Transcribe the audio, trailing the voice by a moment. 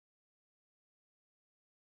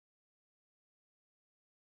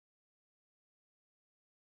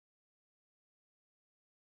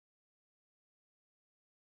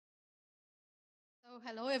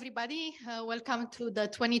Hello, everybody. Welcome to the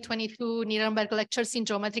 2022 Nuremberg Lectures in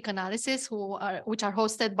Geometric Analysis, which are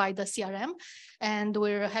hosted by the CRM. And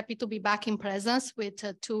we're happy to be back in presence with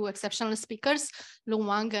two exceptional speakers,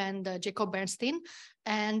 Wang and Jacob Bernstein.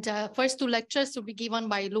 And first two lectures will be given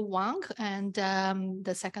by Wang and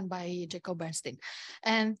the second by Jacob Bernstein.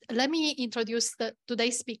 And let me introduce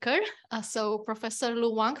today's speaker. So Professor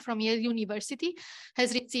Wang from Yale University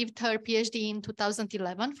has received her PhD in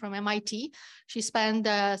 2011 from MIT. She spent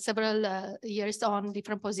several years on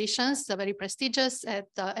different positions, very prestigious at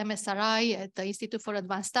MSRI, at the Institute for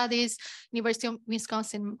Advanced Studies, University of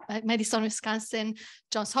Wisconsin, Madison, Wisconsin,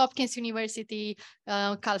 Johns Hopkins University,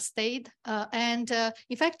 Cal State, and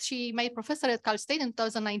in fact, she made professor at Cal State in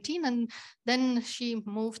 2019, and then she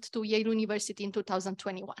moved to Yale University in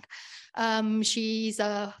 2021. She is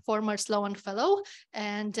a former Sloan Fellow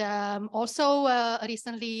and also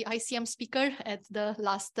recently ICM speaker at the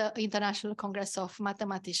last International Congress of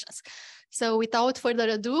Mathematicians. So without further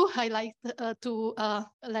ado, I like to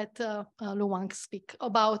let Wang speak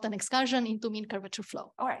about an excursion into mean curvature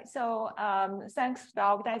flow. All right, so thanks to the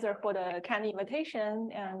organizer for the kind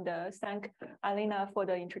invitation, and thank Alina for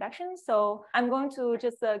the introduction. So I'm going to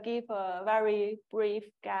just give a very brief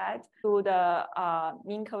guide to the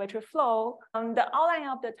mean curvature flow. The outline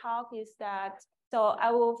of the talk is that, so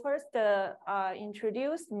I will first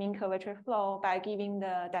introduce mean curvature flow by giving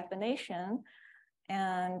the definition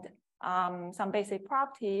and some basic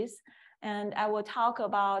properties. And I will talk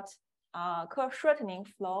about curve shortening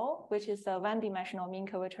flow, which is a one-dimensional mean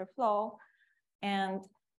curvature flow, and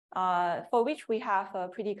for which we have a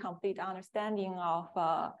pretty complete understanding of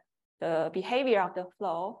the behavior of the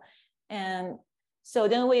flow. And so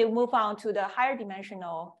then we move on to the higher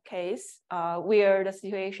dimensional case where the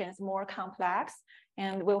situation is more complex,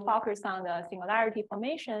 and we'll focus on the singularity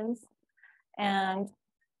formations, and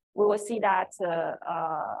we will see that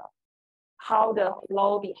how the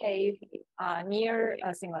flow behaves near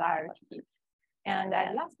a singularity. And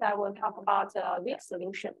at last, I will talk about weak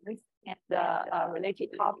solutions and the related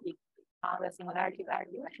topic on the singularity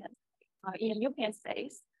variation in Euclidean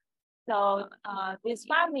space. So this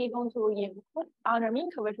family is going to input on the mean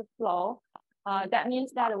curvature flow. That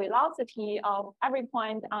means that the velocity of every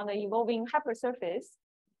point on the evolving hypersurface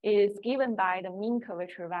is given by the mean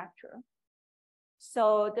curvature vector.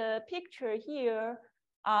 So the picture here,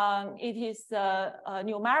 it is a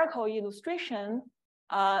numerical illustration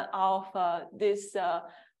of this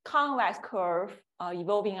convex curve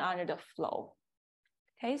evolving under the flow.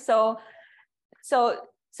 Okay, so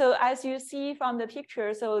as you see from the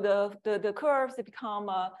picture, so the curves become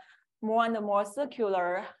more and more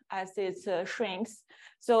circular as it shrinks.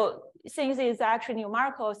 So since it's actually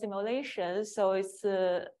numerical simulation, so it's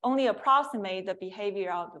only approximate the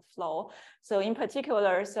behavior of the flow. So in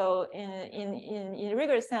particular, so in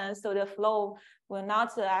rigorous sense, so the flow will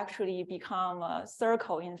not actually become a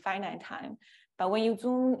circle in finite time. But when you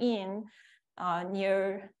zoom in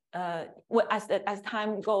near as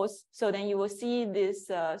time goes, so then you will see this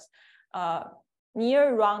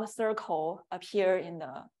near round circle appear in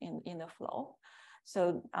the flow.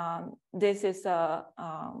 So this is a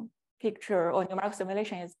picture or numerical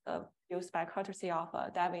simulation is used by courtesy of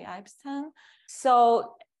David Epstein.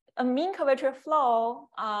 So a mean curvature flow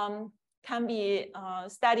can be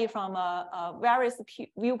studied from various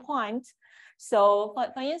viewpoints. So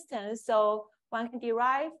for instance, so one can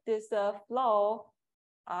derive this flow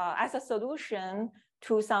as a solution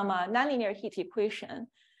to some nonlinear heat equation.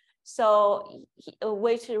 So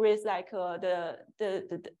which is like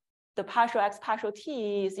the partial x partial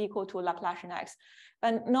t is equal to Laplacian x.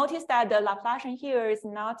 But notice that the Laplacian here is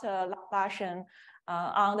not a Laplacian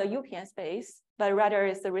on the Euclidean space, but rather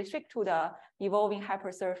is restricted to the evolving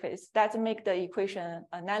hypersurface. That makes the equation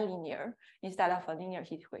nonlinear instead of a linear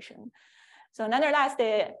heat equation. So nonetheless,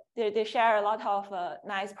 they share a lot of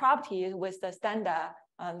nice properties with the standard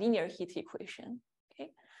linear heat equation.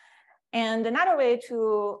 Okay. And another way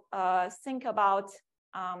to think about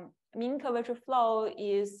mean curvature flow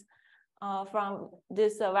is from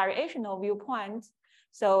this variational viewpoint.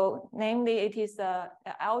 So namely, it is a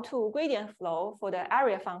L2 gradient flow for the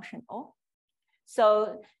area functional.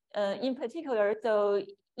 So in particular, so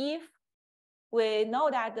if we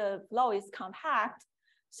know that the flow is compact,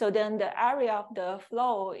 so then the area of the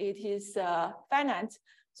flow, it is finite.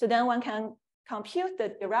 So then one can compute the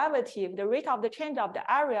derivative, the rate of the change of the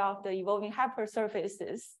area of the evolving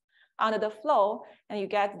hypersurfaces under the flow, and you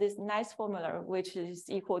get this nice formula, which is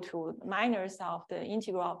equal to minus of the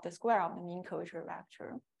integral of the square of the mean curvature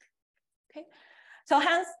vector. Okay, so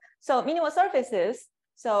hence, so minimal surfaces,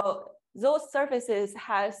 so those surfaces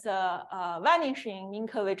has a vanishing mean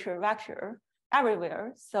curvature vector.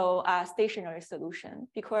 everywhere, so a stationary solution,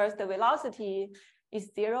 because the velocity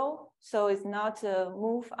is 0, so it's not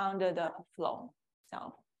move under the flow.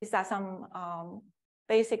 So these are some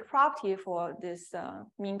basic property for this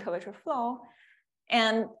mean curvature flow.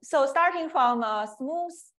 And so starting from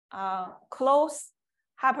smooth, closed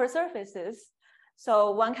hypersurfaces,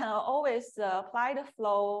 so one can always apply the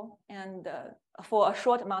flow and for a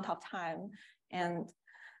short amount of time.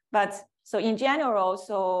 But so in general,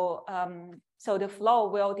 so the flow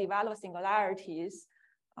will develop singularities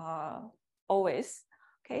always.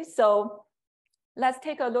 Okay, so let's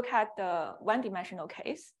take a look at the one-dimensional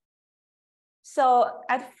case. So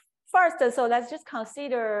at first, so let's just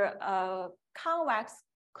consider a convex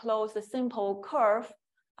closed simple curve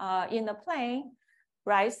in the plane,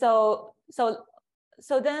 right? So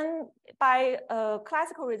then by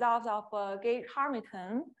classical results of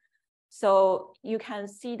Gage-Hamilton, so you can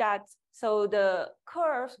see that so the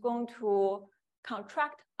curve is going to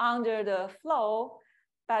contract under the flow,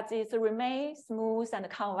 but it remains smooth and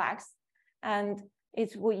convex, and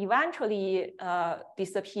it will eventually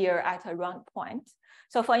disappear at a round point.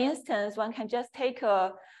 So for instance, one can just take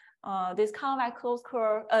this convex closed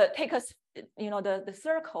curve, take the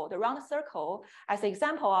circle, the round circle as an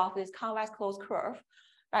example of this convex closed curve,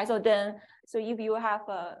 right? So if you have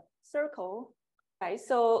a circle, right?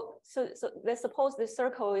 So let's suppose this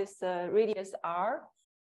circle is radius r.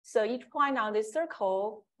 So each point on this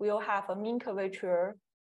circle will have a mean curvature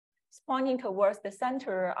pointing towards the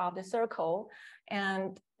center of the circle,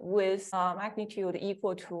 and with magnitude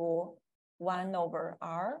equal to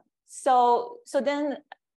 1/r. So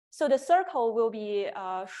the circle will be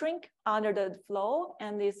shrink under the flow,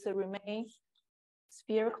 and this remain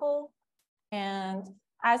spherical. And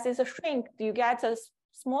as it's a shrink, you get a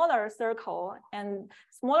smaller circle, and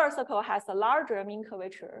smaller circle has a larger mean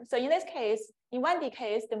curvature. So in this case, in 1D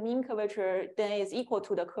case, the mean curvature then is equal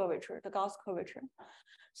to the curvature, the Gauss curvature.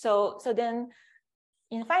 So then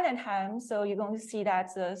in finite time, so you're going to see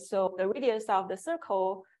that so the radius of the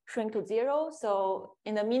circle shrink to 0. So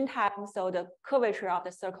in the meantime, so the curvature of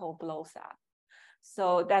the circle blows up.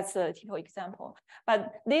 So that's a typical example.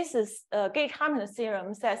 But this is Gage-Hamilton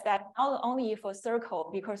theorem says that not only for circle,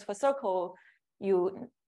 because for circle, you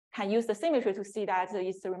can use the symmetry to see that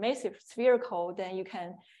it's remains spherical, then you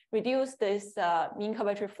can reduce this mean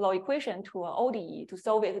curvature flow equation to an ODE to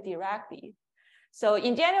solve it directly. So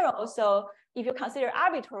in general, so if you consider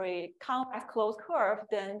arbitrary convex closed curve,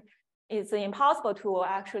 then it's impossible to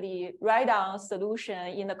actually write down a solution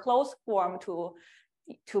in the closed form to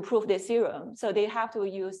prove this theorem. So they have to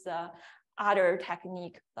use other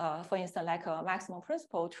technique, for instance, like a maximum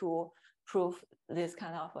principle to prove this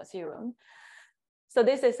kind of a theorem. So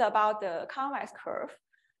this is about the convex curve.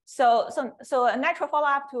 So a natural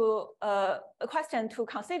follow-up to a question to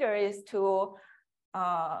consider is to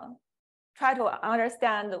try to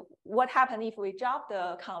understand what happens if we drop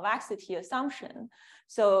the convexity assumption.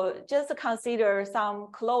 So just consider some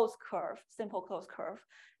closed curve, simple closed curve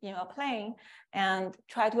in a plane, and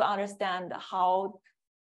try to understand how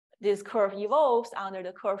this curve evolves under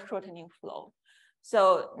the curve shortening flow.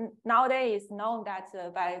 So nowadays it's known that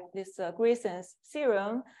by this Greyson's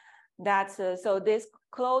theorem, that so this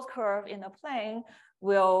closed curve in a plane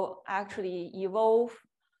will actually evolve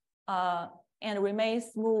and remain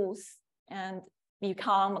smooth and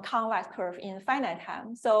become a convex curve in finite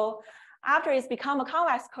time. So after it's become a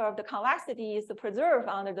convex curve, the convexity is preserved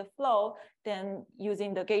under the flow, then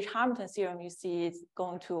using the Gage-Hamilton theorem, you see it's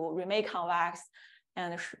going to remain convex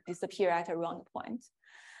and disappear at a round point.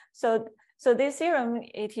 So this theorem,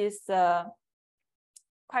 it is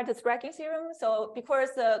quite a striking theorem. So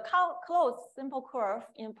because the closed simple curve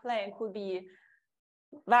in plane could be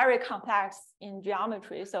very complex in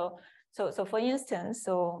geometry. So for instance,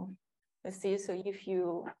 so let's see, so if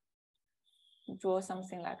you draw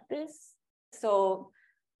something like this, so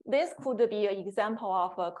this could be an example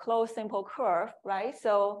of a closed simple curve, right?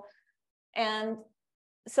 So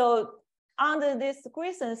under this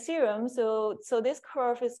Grayson theorem, so this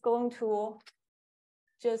curve is going to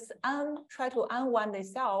just try to unwind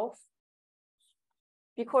itself,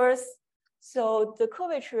 because so the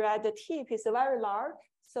curvature at the tip is very large.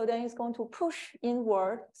 So then it's going to push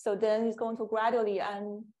inward. So then it's going to gradually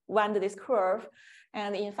unwind this curve.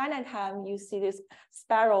 And in finite time, you see this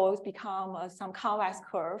spiral become some convex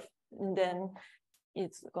curve. And then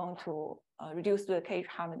it's going to reduce the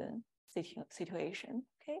Gage-Hamilton situation.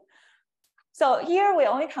 Okay. So here we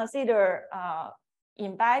only consider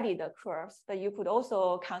embedded curves, but you could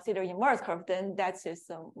also consider immersed curve. Then that is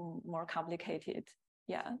more complicated.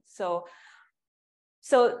 Yeah. So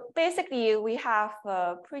basically, we have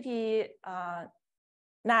a pretty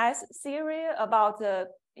nice theory about the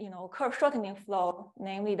curve shortening flow,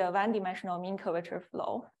 namely the one-dimensional mean curvature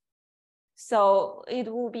flow. So it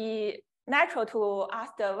will be natural to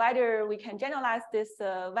ask whether we can generalize this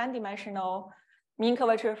one-dimensional mean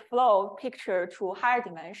curvature flow picture to higher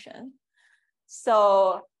dimension.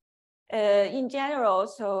 So in general,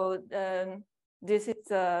 so this is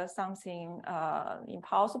something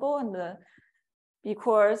impossible, and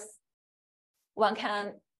because one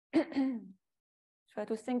can try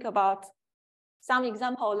to think about some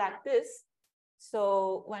example like this.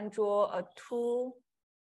 So one draw a two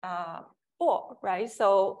ball, right?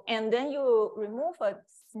 So, and then you remove a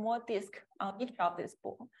small disk on each of this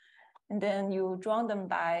ball, and then you draw them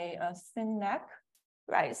by a thin neck,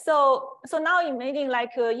 right? So now imagine like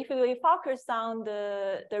if we focus on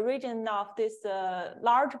the region of this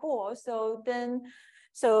large ball, so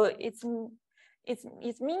its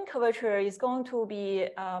mean curvature is going to be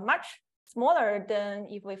much smaller than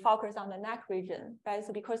if we focus on the neck region, right?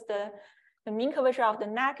 So because the mean curvature of the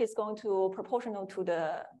neck is going to proportional to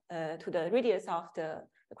the radius of the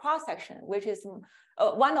cross section, which is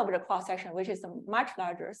one over the cross section, which is much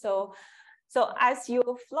larger. So as you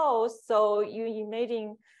flow, so you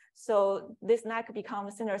imagine, so this neck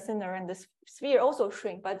becomes thinner, and the sphere also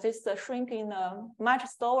shrink, but this shrink in a much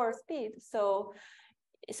slower speed. So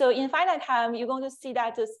in finite time, you're going to see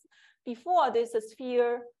that before this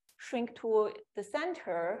sphere shrink to the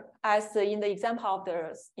center, as in the example of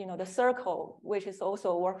the circle, which is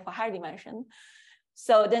also work for higher dimension.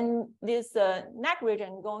 So then this neck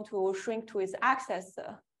region going to shrink to its axis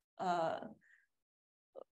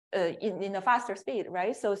in a faster speed,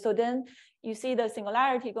 right? So then you see the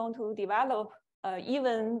singularity going to develop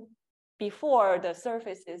even before the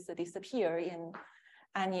surfaces disappear in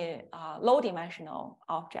any low dimensional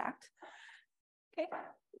object. Okay.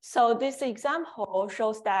 So this example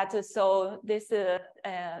shows that this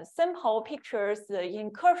simple pictures in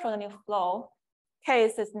curve shortening flow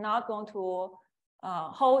case is not going to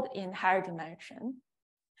hold in higher dimension.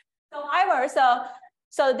 So however,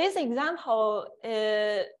 so this example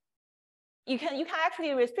you can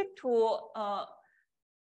actually restrict to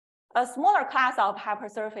a smaller class of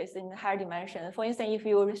hypersurface in higher dimension. For instance, if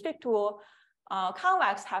you restrict to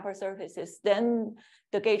convex hypersurfaces, then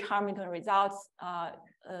the gauge Hamilton results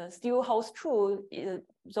still holds true,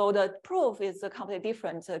 though the proof is completely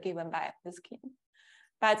different given by the scheme.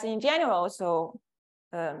 But in general, so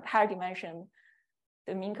higher dimension,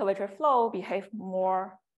 the mean curvature flow behave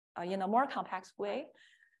more in a more complex way.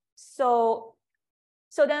 So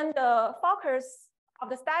then the focus of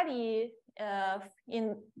the study for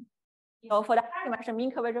the higher dimension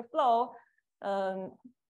mean curvature flow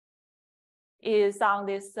is on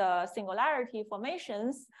this singularity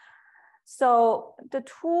formations. So the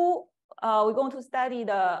two we're going to study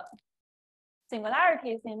the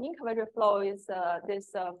singularities in mean curvature flow is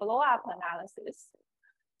this blow-up analysis.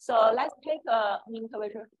 So let's take a mean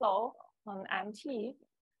curvature flow on MT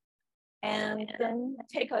and then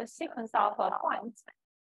take a sequence of points.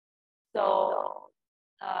 So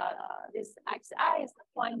this xi is the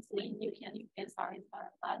point you can start in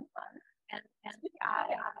one, and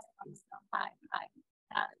I is high,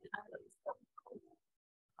 and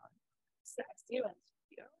here.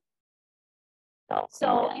 So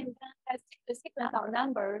and then let's take the sequence of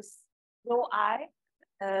numbers rho I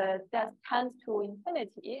that tends to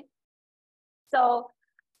infinity. So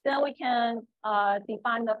then we can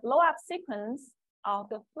define the blow-up sequence of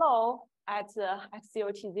the flow at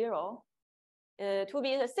x0 t0 to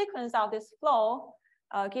be the sequence of this flow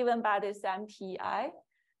given by this MTI.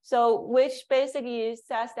 So which basically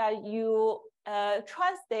says that you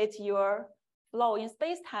translate your flow in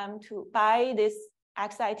space-time by this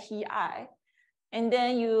xiti, and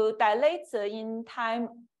then you dilate in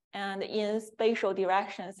time and in spatial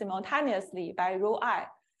direction simultaneously by rho I.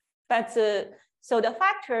 But so the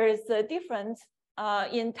factor is different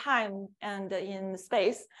in time and in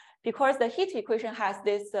space, because the heat equation has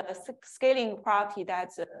this scaling property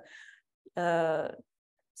that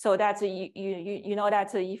so that you know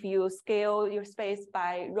that if you scale your space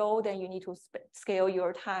by rho, then you need to scale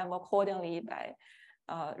your time accordingly by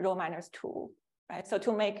rho -2, right? So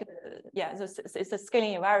to make it's a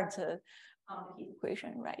scaling invariant heat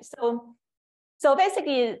equation, right? So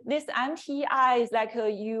basically, this MTI is like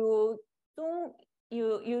you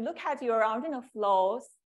look at your original flows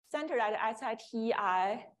centered at xiti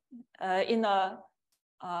in a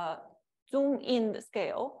zoom-in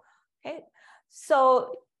scale. Okay,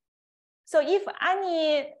 so if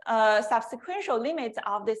any subsequential limit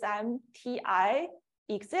of this MTI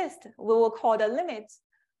exists, we will call the limit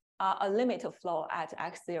a limit of flow at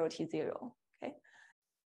x0 t0. Okay,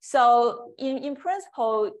 So in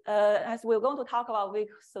principle, as we're going to talk about weak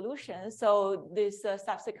solutions, so this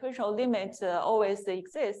subsequential limit always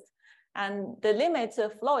exists. And the limit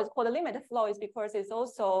flow is called the limit flow is because it's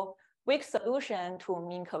also weak solution to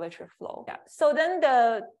mean curvature flow. Yeah. So then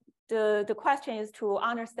the question is to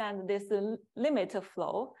understand this limit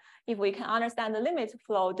flow. If we can understand the limit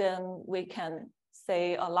flow, then we can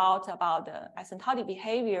say a lot about the asymptotic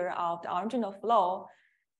behavior of the original flow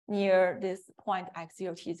near this point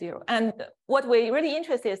x0, t0. And what we're really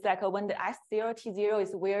interested is like when the x0, t0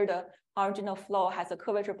 is where the original flow has a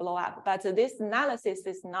curvature blow up. But this analysis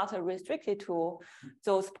is not restricted to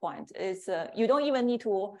those points. It's, you don't even need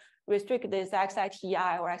to restrict this xi, ti,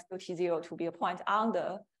 or x0, t0 to be a point on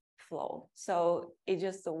the flow. So it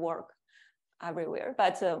just works everywhere.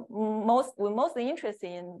 But we're mostly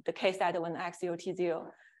interested in the case that when x0, t0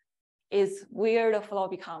 is where the flow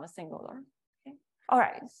becomes singular. Okay. All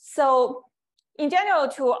right. So in general,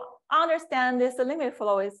 to understand this limit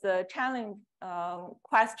flow is a challenging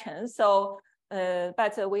question. So,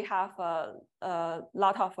 but we have a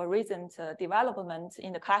lot of recent development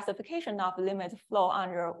in the classification of limit flow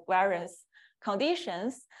under various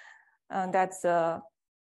conditions. And that's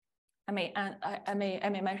I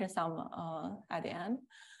may mention some at the end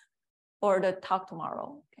or the talk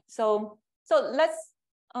tomorrow. Okay. So let's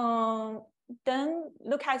then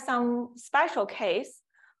look at some special case.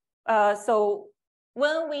 So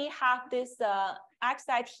when we have this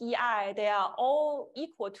xi, ti, they are all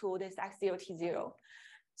equal to this x0, t0.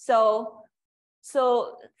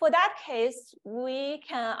 So for that case, we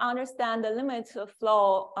can understand the limit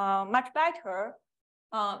flow much better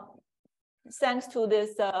thanks to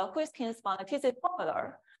this Huiskin's monoticity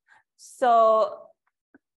formula. So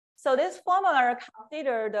this formula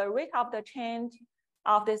considers the rate of the change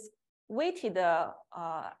of this weighted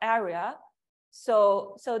area.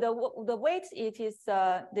 So the weight, it is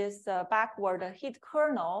this backward heat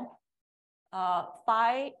kernel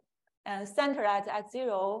phi and centered at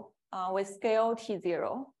x0 with scale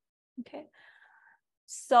t0. Okay.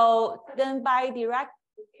 So then by direct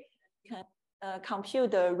you can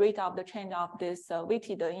compute the rate of the change of this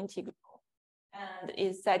weighted integral, and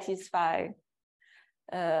it satisfies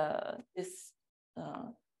this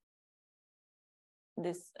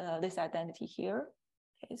identity here.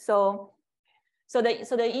 Okay. So the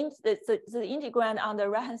integrand on the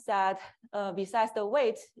right hand side, besides the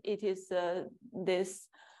weight, it is this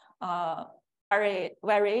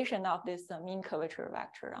variation of this mean curvature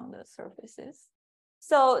vector on the surfaces.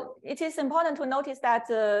 So it is important to notice that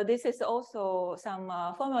this is also some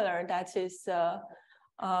formula that is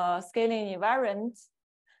scaling invariant.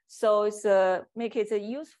 So it's make it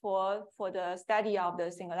useful for the study of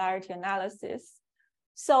the singularity analysis.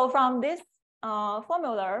 So from this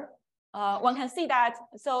formula, one can see that,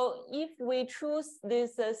 so if we choose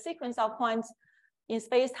this sequence of points in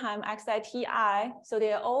space-time xi, ti, so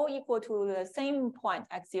they are all equal to the same point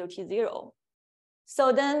x0, t0.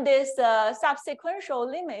 So then this subsequential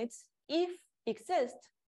limit, if exists,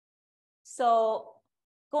 so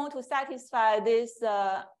going to satisfy this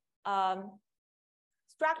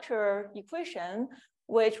structure equation,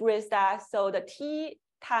 which reads that, so the t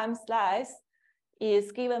times slice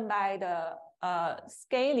is given by the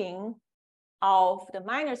scaling of the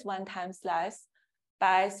 -1 times slice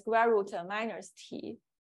by square root minus t.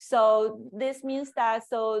 So this means that,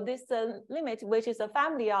 so this limit, which is a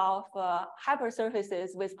family of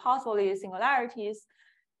hypersurfaces with possibly singularities,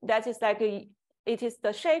 that is like,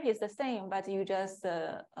 the shape is the same, but you just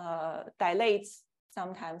dilate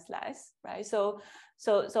sometimes less, right? So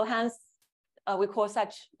hence we call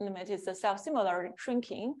such limit is a self-similar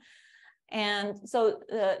shrinking. And so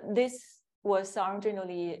this was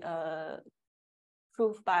originally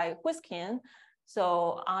proved by Huiskin.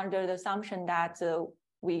 So under the assumption that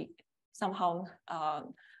we somehow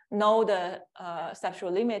know the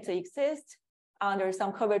substructural limit exists under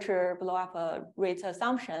some curvature blow-up rate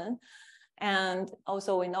assumption. And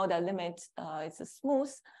also we know that limit is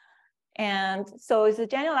smooth. And so it's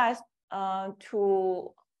generalized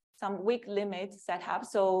to some weak limit setup.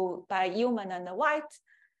 So by Ullman and White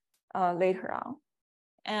later on.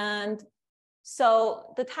 And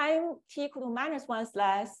so the time t equal to -1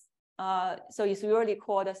 slice, so it's usually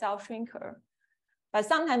called a self-shrinker. But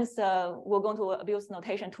sometimes we're going to abuse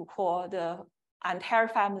notation to call the entire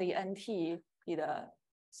family NT be the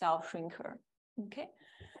self-shrinker. Okay.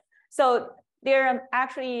 So there are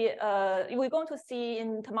actually, we're going to see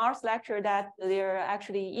in tomorrow's lecture that there are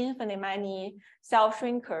actually infinitely many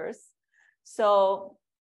self-shrinkers. So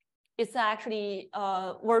it's actually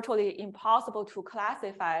virtually impossible to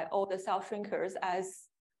classify all the self-shrinkers as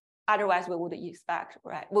otherwise we would expect,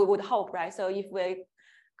 right? We would hope, right? So if we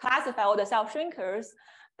classify all the self-shrinkers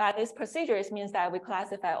by this procedure. It means that we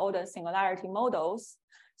classify all the singularity models.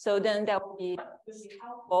 So then that will be really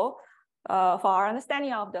helpful for our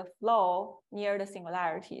understanding of the flow near the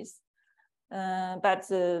singularities. But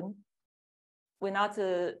we're not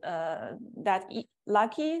that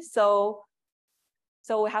lucky. So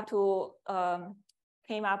we have to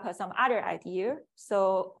came up with some other idea.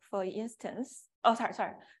 So for instance, oh, sorry.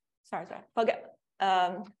 Forget.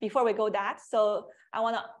 Before we go that, so I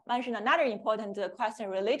want to mention another important question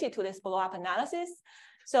related to this blow-up analysis.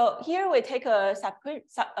 So here we take a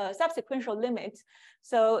subsequential limit.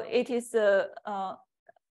 So it is an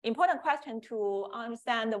important question to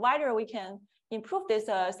understand whether we can improve this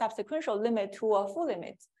subsequential limit to a full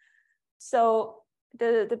limit. So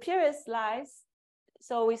the previous slides,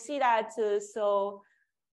 so we see that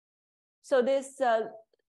so this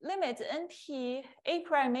limit NT A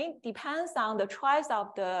prime depends on the choice of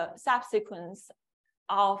the subsequence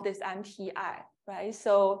of this MTI, right?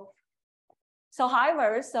 So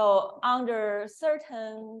however, so under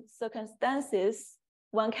certain circumstances,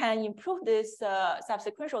 one can improve this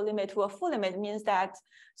subsequential limit to a full limit. Means that,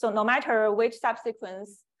 so no matter which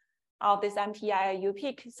subsequence of this MTI you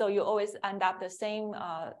pick, so you always end up the same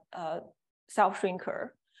self-shrinker.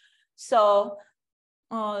 So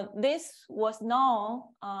this was known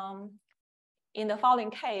in the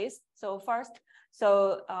following case. So first,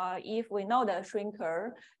 so if we know the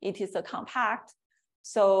shrinker, it is a compact.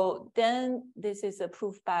 So then this is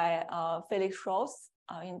proved by Felix Schross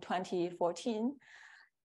in 2014.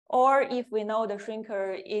 Or if we know the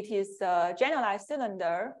shrinker, it is a generalized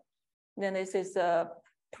cylinder, then this is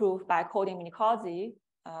proved by Coding-Minicozzi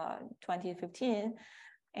 2015.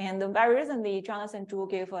 And very recently, Jonathan Zhu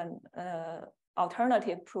gave an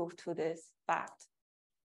alternative proof to this fact.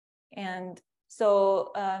 And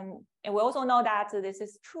so, and we also know that this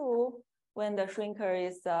is true when the shrinker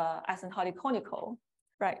is asymptotic conical,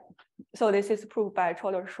 right? So this is proved by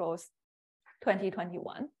Scholler-Schross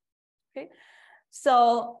 2021. Okay,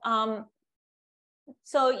 so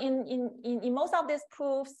so in most of these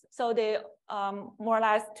proofs, so they more or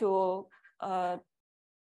less to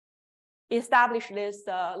establish this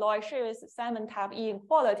Loy-Series Simon type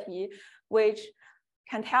inequality, which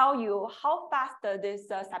can tell you how fast this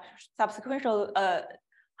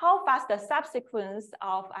how fast the subsequence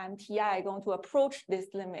of MTI going to approach this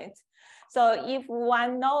limit. So if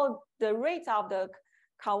one knows the rate of the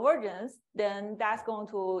convergence, then that's going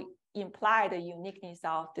to imply the uniqueness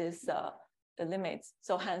of this the limits.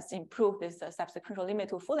 So hence improve this subsequential limit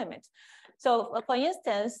to full limit. So for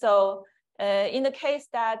instance, so in the case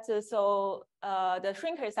that the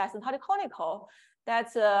shrinker is asymptotic conical,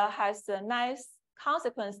 that has a nice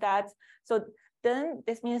consequence that, so then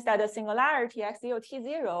this means that the singularity x0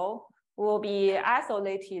 t0 will be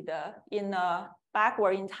isolated in a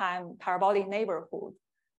backward in time parabolic neighborhood.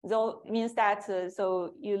 So it means that,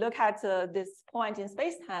 so you look at this point in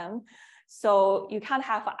space-time, so you can't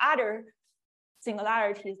have other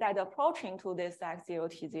singularities that are approaching to this x0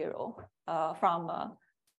 t0 from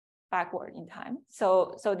backward in time.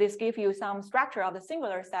 So this gives you some structure of the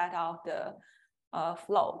singular set of the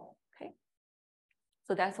flow. Okay,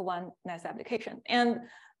 so that's one nice application. And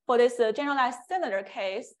for this generalized cylinder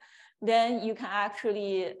case, then you can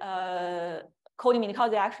actually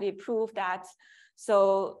Coding-Minicozzi actually prove that.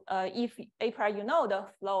 So if A prime, you know the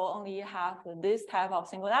flow only have this type of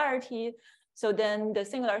singularity, so then the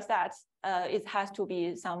singular set it has to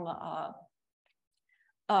be some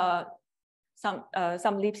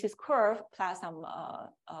ellipsis curve plus some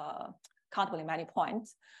countably many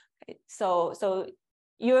points. Okay. So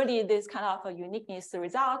usually this kind of a uniqueness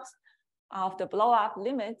result of the blow up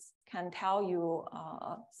limits can tell you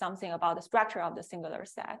something about the structure of the singular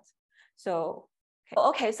set. So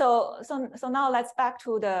okay, so now let's back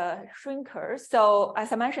to the shrinkers. So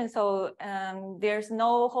as I mentioned, so there's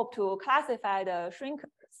no hope to classify the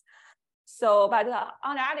shrinkers. So, but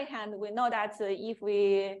on the other hand, we know that if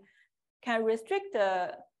we can restrict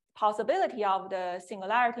the possibility of the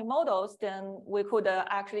singularity models, then we could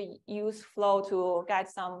actually use flow to get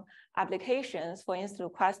some applications, for instance,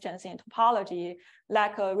 questions in topology,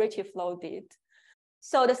 like Ritchie flow did.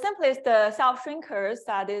 So the simplest self-shrinkers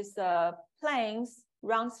are these planes,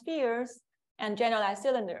 round spheres, and generalized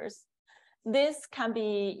cylinders. This can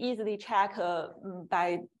be easily checked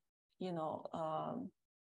by,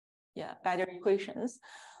 by their equations.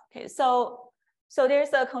 Okay, so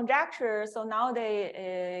there's a conjecture. So now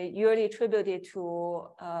they usually attributed to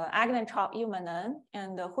Agnetrop-Ilmanen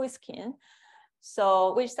and Huiskin.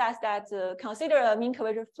 So which says that consider a mean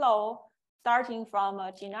curvature flow starting from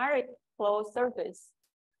a generic flow surface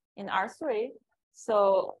in R3.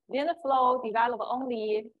 So then the flow develop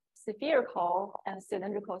only spherical and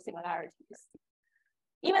cylindrical singularities.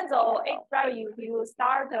 Even though you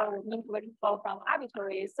start the mean curvature flow from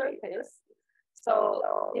arbitrary surface, so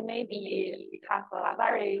it may have a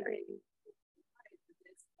very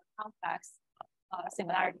complex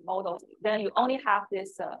singularity models. Then you only have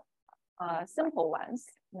this simple ones,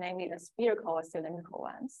 namely the spherical or cylindrical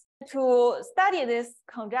ones. To study this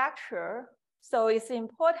conjecture, so it's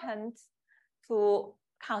important to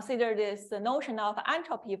consider this notion of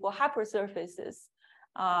entropy for hypersurfaces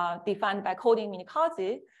defined by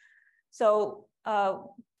coding-Minkowski. So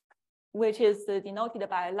which is denoted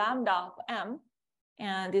by lambda of m,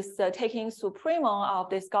 and is taking supremum of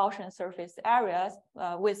this Gaussian surface areas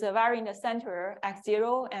with a vary in the center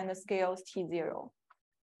x0 and the scales t0.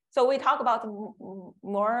 So we talk about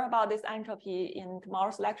more about this entropy in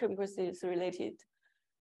tomorrow's lecture because it's related.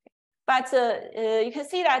 But you can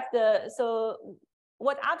see that so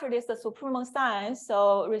what after this the supremum sign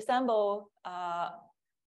so resemble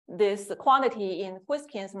this quantity in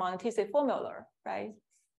Huiskin's monotheistic formula, right?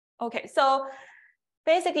 Okay, so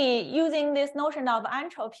basically using this notion of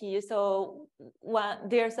entropy, so when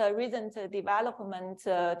there's a recent development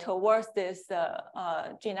towards this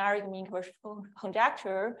generic mean curvature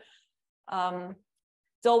conjecture,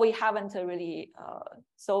 though we haven't really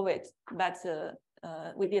solved it, but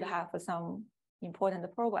we did have some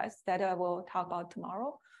important progress that I will talk about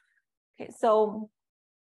tomorrow. Okay, so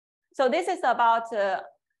this is about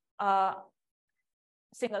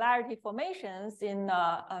singularity formations in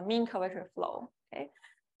a mean curvature flow. Okay,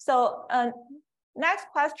 so next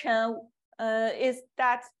question is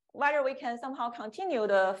that whether we can somehow continue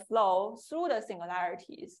the flow through the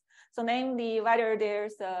singularities. So namely whether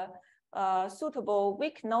there's a suitable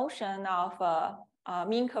weak notion of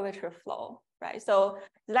mean curvature flow, right? So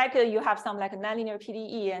like you have some like nonlinear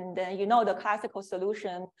PDE, and then you know the classical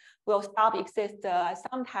solution will stop exist at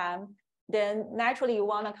some time. Then naturally you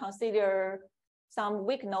want to consider some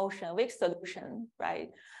weak notion, weak solution,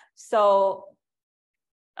 right? So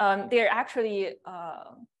there are actually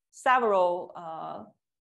several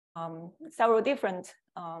different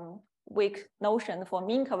weak notions for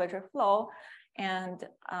mean curvature flow, and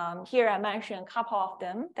here I mentioned a couple of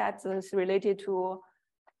them that is related to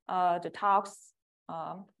the talks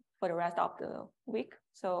for the rest of the week.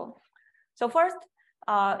 So first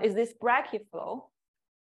is this bracket flow.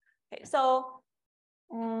 Okay, so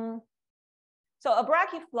a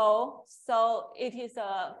bracket flow, so it is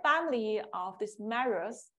a family of these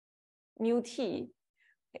measures mu t.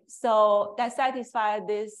 Okay, so that satisfies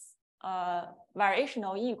this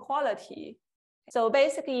variational inequality. So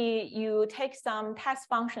basically you take some test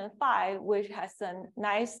function phi, which has a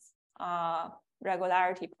nice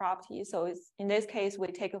regularity property. So it's, in this case, we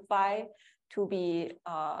take a phi to be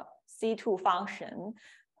C2 function,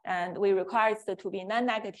 and we require it to be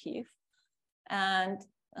non-negative and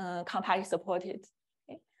compactly supported.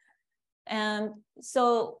 Okay. And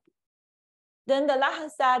so then the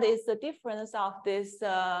left-hand side is the difference of this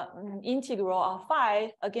integral of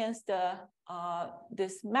phi against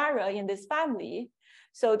this measure in this family.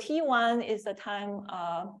 So T1 is the time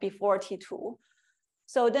before T2.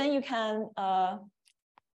 So then you can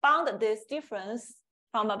bound this difference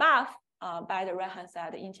from above by the right-hand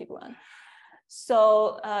side integrand.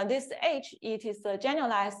 So this H, it is a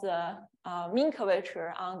generalized mean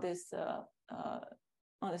curvature on this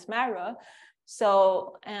measure.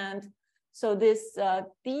 So this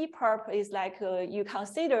D perp is like you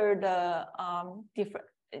consider the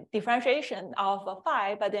differentiation of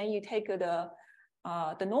phi, but then you take the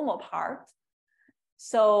normal part.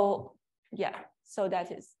 So yeah, so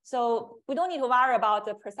that is. So we don't need to worry about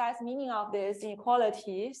the precise meaning of this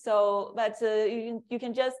inequality. So, but you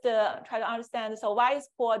can just try to understand. So why is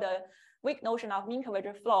for the weak notion of mean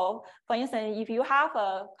curvature flow? For instance, if you have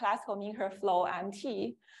a classical mean curvature flow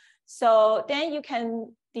MT, so then you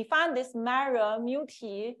can define this measure mu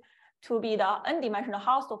t to be the n-dimensional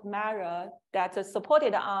Hausdorff measure that's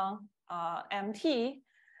supported on MT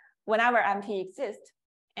whenever MT exists.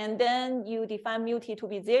 And then you define mu t to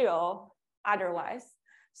be 0 otherwise.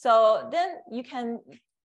 So then you can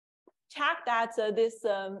check that this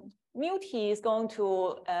mu t is going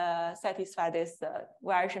to satisfy this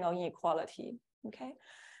variational inequality, okay?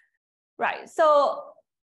 Right, so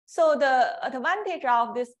the advantage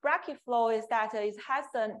of this bracket flow is that it has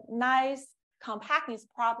a nice compactness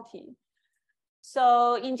property.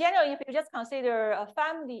 So in general, if you just consider a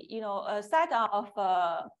family, a set of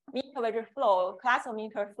mean curvature flow, classical mean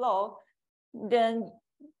curvature flow, then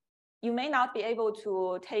you may not be able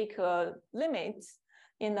to take limits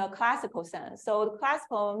in a classical sense. So the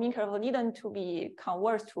classical mean curve needn't to be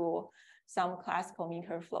converged to some classical mean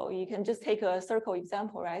curve flow. You can just take a circle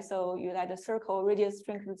example, right? So you let the circle radius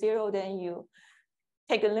shrink to 0, then you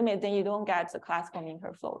take a limit, then you don't get the classical mean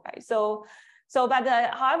curve flow, right?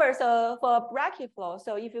 However, so for bracket flow,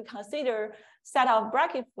 so if you consider set of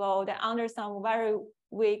bracket flow that under some very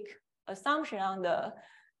weak assumption on the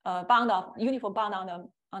uniform bound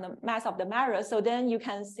on the mass of the matter, so then you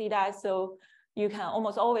can see that, so you can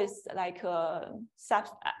almost always like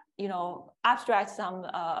abstract some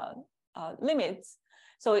limits.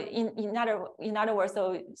 So in other words,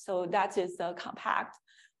 so that is compact,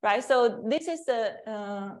 right? So this is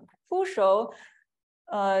crucial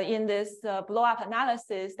in this blow up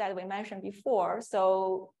analysis that we mentioned before.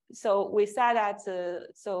 So we said that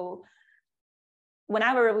so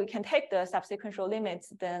whenever we can take the subsequential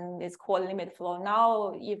limits, then it's called limit flow.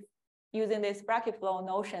 Now, if using this bracket flow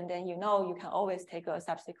notion, then you can always take a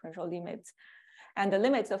subsequential limit. And the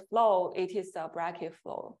limits of flow, it is a bracket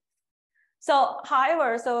flow. So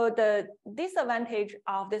however, so the disadvantage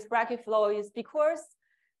of this bracket flow is because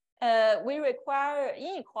we require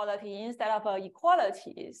inequality instead of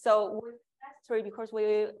equality. So it's necessary because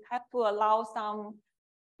we have to allow some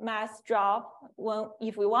mass drop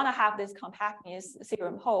if we want to have this compactness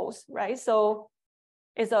theorem holds, right? So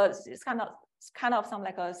it's kind of some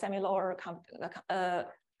like a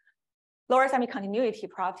lower semi-continuity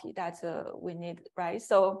property that we need, right?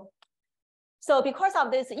 So because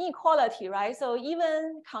of this inequality, right? So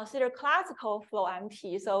even consider classical flow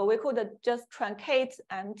MT. So we could just truncate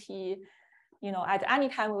MT, at any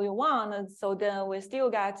time we want. So then we still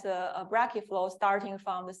get a bracket flow starting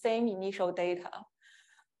from the same initial data,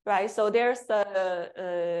 right? So there's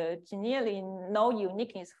nearly no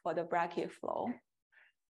uniqueness for the bracket flow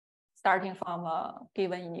starting from a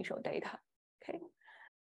given initial data, okay?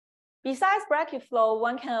 Besides bracket flow,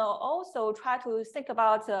 one can also try to think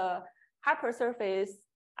about hypersurface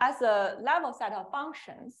as a level set of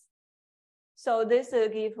functions. So this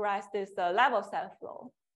gives rise to this level set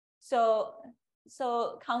flow. So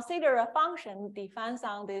consider a function defines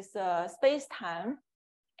on this space-time.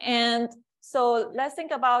 And so let's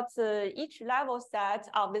think about each level set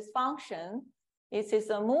of this function. It is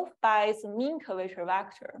moved by its mean curvature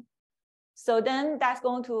vector. So then that's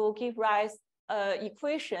going to give rise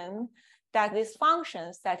equation that this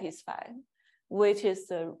function satisfies, which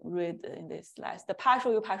is read in this slide. The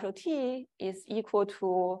partial u partial t is equal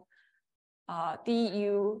to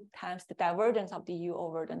du times the divergence of du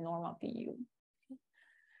over the norm of du.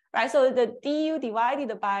 Right, so the du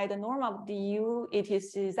divided by the norm of du, it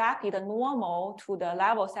is exactly the normal to the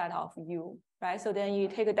level set of u, right? So then you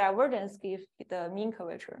take a divergence, give the mean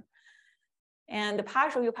curvature. And the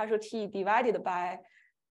partial u partial t divided by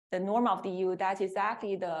the norm of du, that's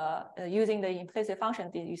exactly the, using the implicit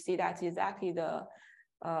function, you see that's exactly the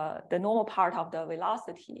normal part of the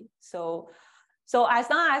velocity. So as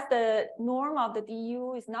long as the norm of the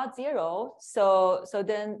du is not 0, so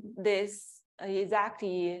then this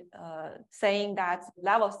exactly saying that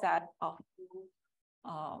level set of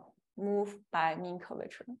u move by mean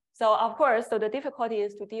curvature. So of course, so the difficulty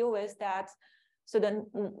is to deal with that. So then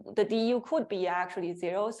the du could be actually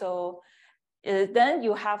 0. So then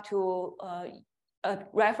you have to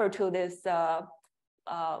refer to this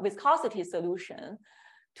viscosity solution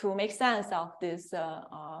to make sense of this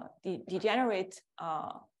degenerate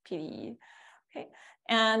PDE. Okay,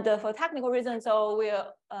 and for technical reasons, so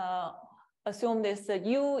we'll assume this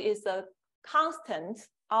u is a constant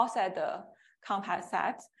outside the compact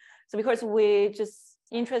set. So because we just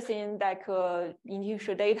interested in like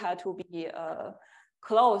initial data to be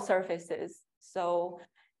closed surfaces, so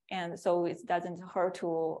it doesn't hurt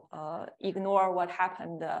to ignore what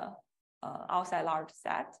happened outside large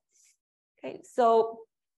set. Okay, so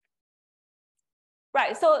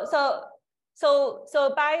right, so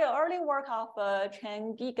by the early work of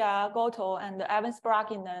Chen, Giga, Goto, and Evan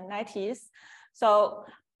Sprague in the 90s, so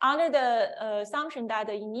under the assumption that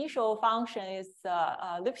the initial function is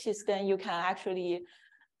Lipschitz, then you can actually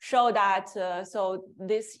show that so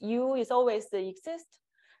this u is always exist.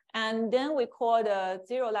 And then we call the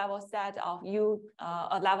 0 level set of u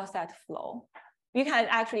a level set flow. You can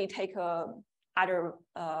actually take other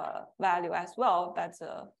value as well, but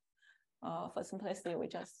for simplicity, we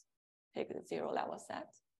just take the 0 level set.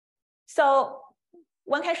 So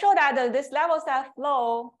one can show that this level set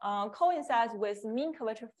flow coincides with mean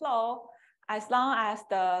curvature flow as long as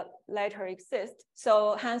the latter exists.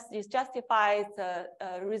 So hence it justifies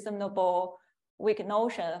a reasonable weak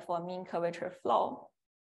notion for mean curvature flow.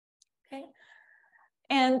 Okay,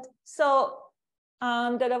 and so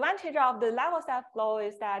the advantage of the level set flow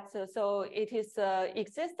is that so it is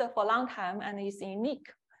exists for a long time and is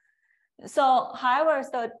unique. So, however,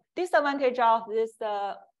 the disadvantage of this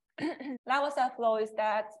level set flow is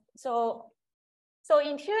that so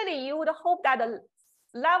in theory, you would hope that the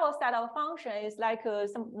level set of function is like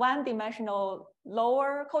some one-dimensional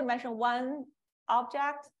lower codimension one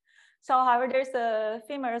object. So, however, there's a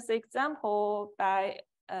famous example by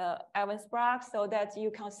Evans-Brack, so that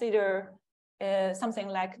you consider something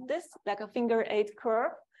like this, like a finger 8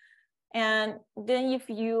 curve. And then if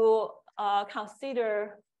you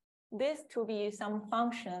consider this to be some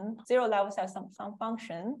function, zero level set some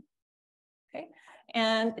function, okay?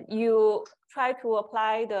 And you try to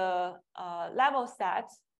apply the level set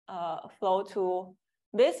flow to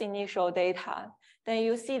this initial data, then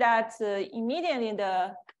you see that immediately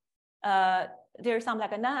there's some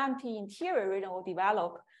like a non-empty interior region will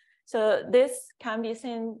develop. So this can be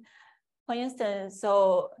seen, for instance,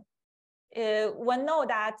 so one know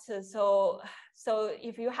that so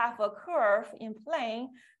if you have a curve in plane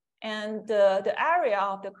and the area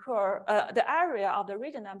of the curve, the area of the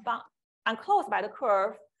region enclosed by the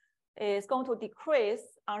curve is going to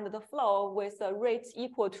decrease under the flow with a rate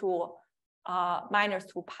equal to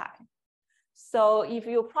 -2 pi. So if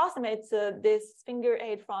you approximate this finger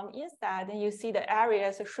 8 from inside, then you see the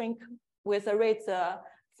areas shrink with a rate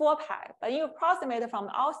 4 pi. But you approximate it from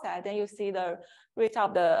the outside, then you see the rate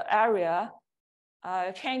of the area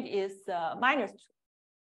change is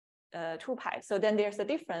 -2 pi. So then there's a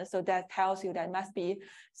difference. So that tells you that must be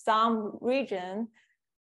some region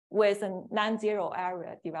with a non-zero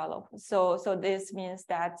area developed. So this means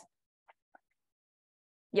that,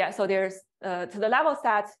 yeah, so there's to the level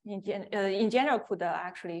set in general could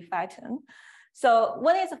actually flatten. So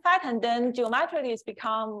when it's flattened, then geometrically it's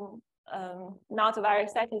become not very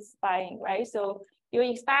satisfying, right? So you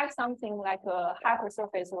expect something like a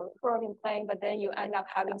hypersurface or curving plane, but then you end up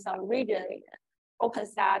having some region open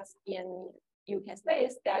sets in Euclid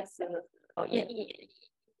space that's at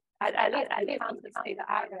least on the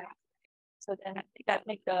area. So then that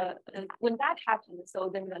make when that happens, so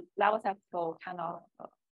then the level set flow cannot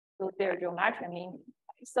lose their geometry meaning.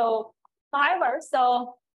 So however, so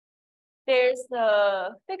there's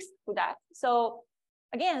a fix to that. So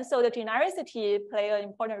again, so the genericity play an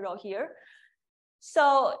important role here. So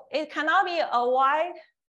it cannot be avoided,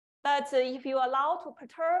 but if you allow to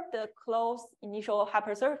perturb the closed initial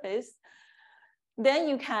hypersurface, then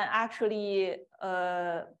you can actually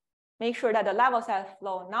make sure that the level set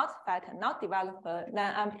flow not flatten, not develop a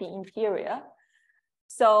non-empty interior.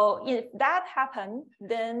 So if that happens,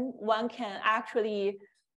 then one can actually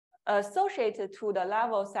associate it to the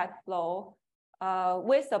level set flow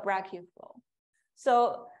with the bracket flow.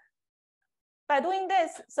 So by doing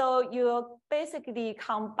this, so you basically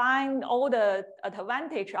combine all the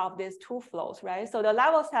advantage of these two flows, right? So the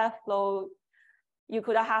level set flow, you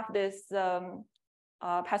could have this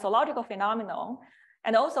pathological phenomenon,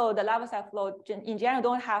 and also the level set flow in general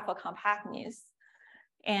don't have a compactness.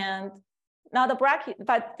 And now the bracket,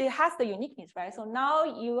 but it has the uniqueness, right? So now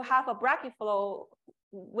you have a bracket flow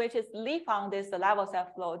which is live on this level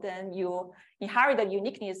set flow, then you inherit the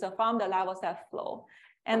uniqueness from the level set flow.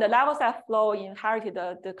 And the level set flow inherited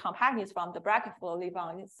the compactness from the bracket flow live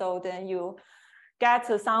on it. So then you get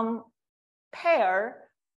some pair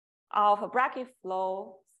of a bracket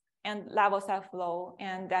flow and level set flow,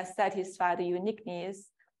 and that satisfy the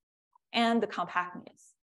uniqueness and the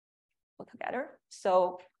compactness altogether.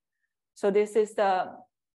 So this is the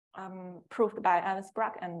proved by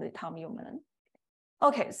Evans-Brack and Tom Newman.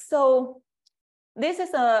 Okay, so this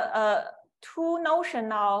is a two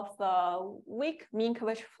notion of weak mean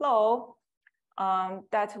curvature flow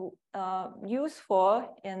that's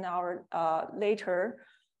useful in our later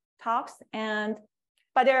talks.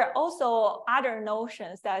 But there are also other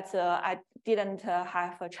notions that I didn't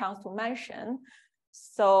have a chance to mention.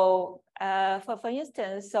 So for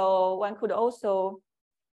instance, so one could also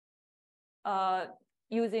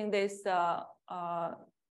using this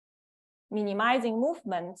minimizing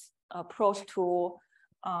movement approach to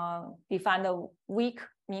define the weak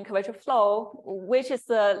mean curvature flow, which is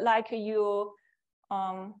like you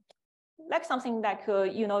like something like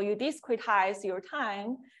you discretize your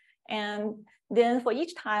time, and then for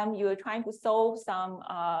each time you're trying to solve some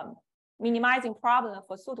minimizing problem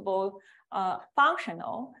for suitable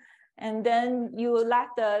functional, and then you let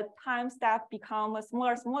the time step become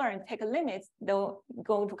smaller and take a limit. They're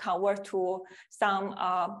going to convert to some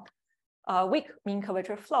weak mean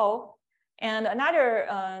curvature flow. And another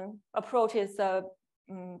approach is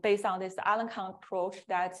based on this Alencon approach.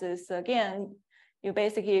 That is, again, you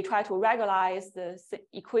basically try to regularize the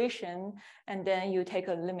equation, and then you take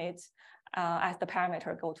a limit as the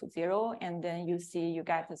parameter go to 0, and then you see you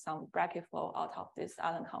get some bracket flow out of this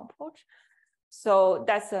Alencon approach. So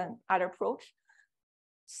that's another approach.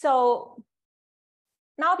 So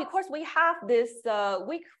now, because we have this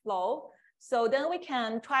weak flow, so then we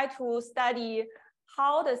can try to study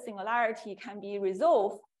how the singularity can be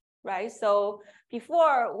resolved, right? So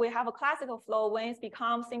before we have a classical flow, when it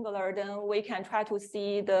becomes singular, then we can try to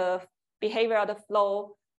see the behavior of the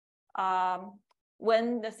flow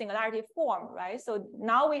when the singularity form, right? So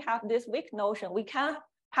now we have this weak notion. We can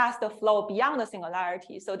pass the flow beyond the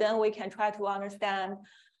singularity. So then we can try to understand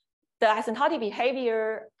the asymptotic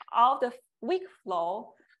behavior of the weak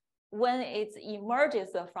flow when it emerges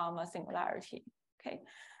from a singularity, okay?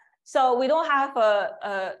 So we don't have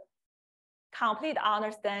a complete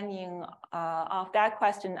understanding of that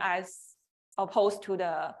question as opposed to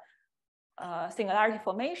the singularity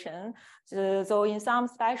formation. So in some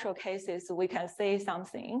special cases, we can say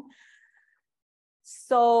something.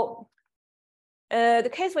 So the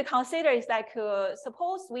case we consider is like,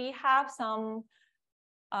 suppose we have some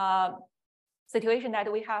situation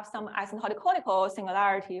that we have some asymptotic conical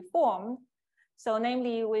singularity formed. So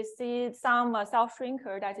namely, we see some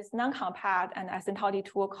self-shrinker that is non-compact and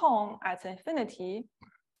asymptotic to a cone at infinity.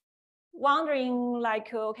 Wondering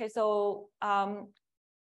like, okay, so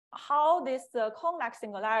how this cone-like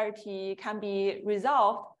singularity can be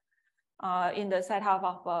resolved in the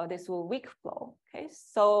setup of this weak flow, okay?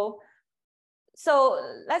 So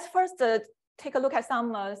let's first take a look at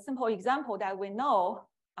some simple example that we know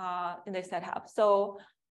in this setup. So,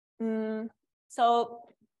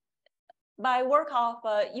 by work of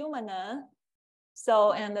Yumanen,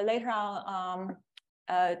 so and later on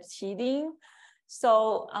Qiding,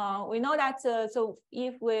 so we know that so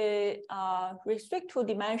if we restrict to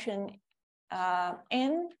dimension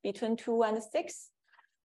n between 2 and 6,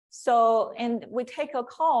 so and we take a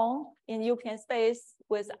cone in Euclidean space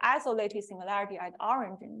with isolated singularity at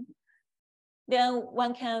origin, then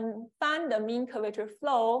one can find the mean curvature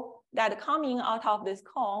flow that coming out of this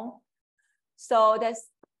cone. So that's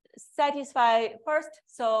satisfy first.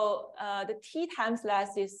 So the t times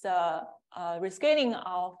less is rescaling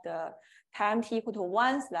of the time t equal to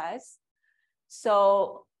 1 slice.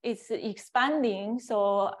 So it's expanding.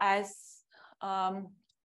 So as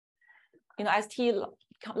as t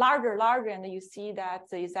larger, and you see that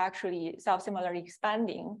it's actually self-similarly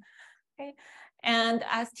expanding. Okay. And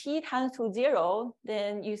as t tends to 0,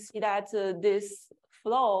 then you see that this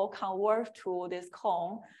flow converges to this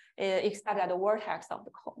cone, except at the vertex of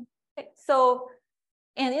the cone. Okay. So,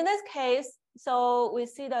 and in this case, so we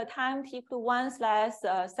see the time t equal to 1 slash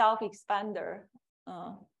self-expander.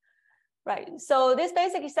 Right. So this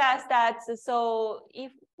basically says that so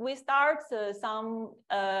if we start some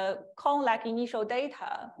cone-like initial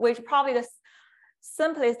data, which probably the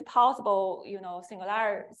simplest possible,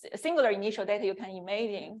 singular initial data you can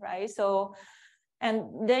imagine, right? So,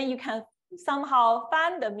 and then you can somehow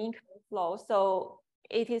find the mean flow. So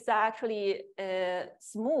it is actually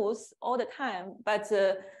smooth all the time, but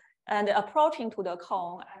and approaching to the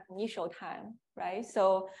cone at initial time, right?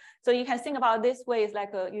 So you can think about this way is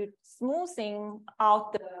like you smoothing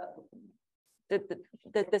out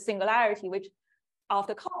the singularity which of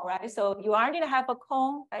the cone, right? So you are going to have a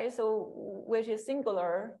cone, right? So which is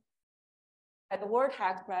singular at the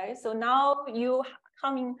vertex, right? So now you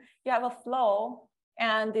have a flow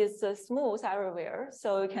and it's smooth everywhere.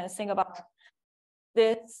 So you can think about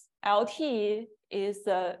this LT is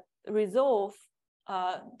resolve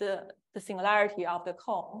the singularity of the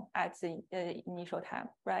cone at the initial time,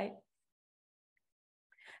 right?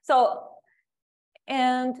 So,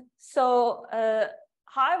 and so,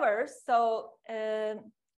 however, so there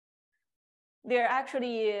are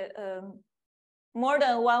actually more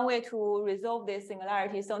than one way to resolve this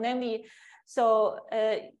singularity. So namely, so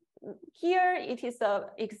here it is the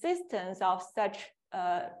existence of such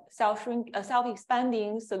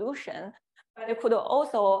self-expanding solution, but it could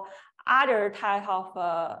also other type of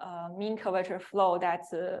mean curvature flow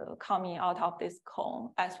that's coming out of this cone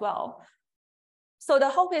as well. So the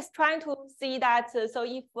hope is trying to see that, so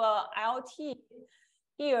if LT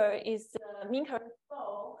here is mean curvature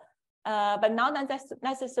flow, but not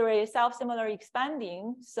necessarily self-similar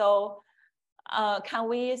expanding. So can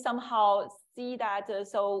we somehow see that,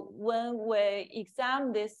 so when we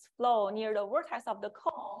examine this flow near the vertex of the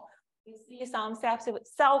cone, we see some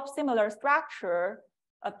self-similar structure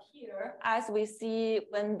appear as we see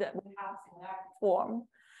when we have singularity form.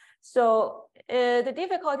 So the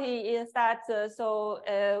difficulty is that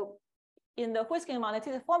in the Huisking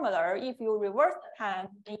magnetic formula, if you reverse the time,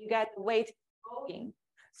 then you get weight going.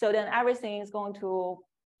 So then everything is going to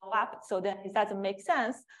go up. So then it doesn't make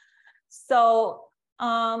sense. So,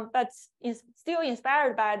 but it's still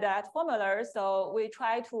inspired by that formula. So we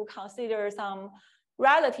try to consider some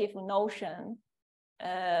relative notion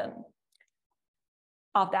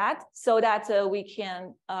of that, so that we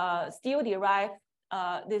can still derive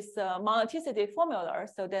this monoticity formula.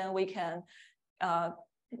 So then we can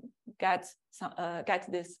get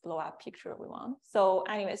this blow up picture we want. So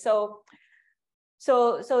anyway, so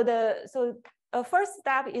the first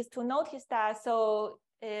step is to notice that so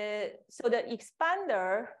the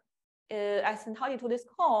expander asymptotic to this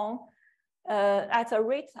cone at a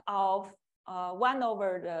rate of 1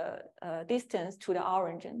 over the distance to the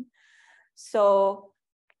origin. So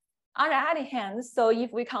on the other hand, so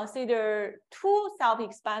if we consider two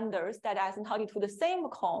self-expanders that are asymptotic to the same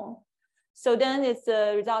cone, so then it's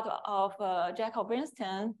the result of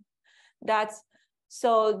Jacob-Bernstein that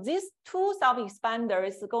so these two self-expanders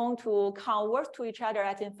is going to converge to each other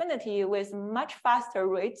at infinity with much faster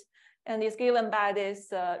rate, and is given by this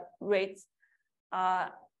rate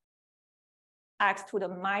x to the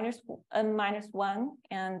n-1,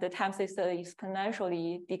 and the times is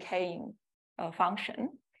exponentially decaying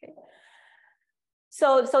function. Okay.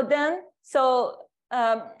 So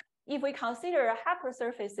if we consider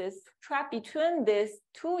hypersurfaces trapped between these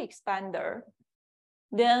two expander,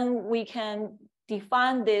 then we can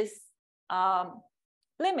define this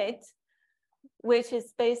limit, which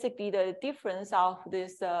is basically the difference of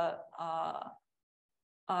this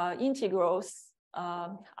integrals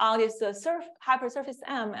on this hypersurface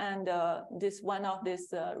M and this one of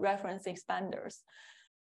these reference expanders.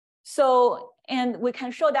 So, and we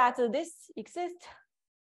can show that this exists,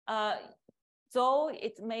 though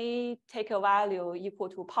it may take a value equal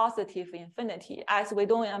to positive infinity, as we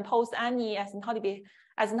don't impose any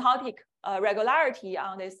asymptotic regularity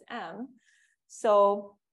on this M.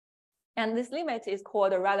 So, and this limit is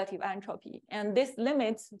called the relative entropy. And this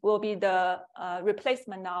limit will be the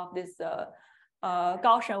replacement of this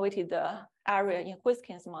Gaussian weighted area in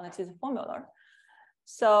Huiskin's monoticity formula.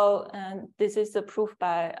 So, and this is a proof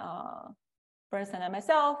by Bernstein and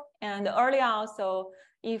myself. And early on, so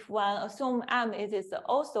if one assume M is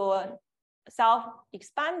also a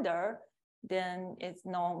self-expander, then it's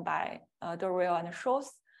known by Dorel and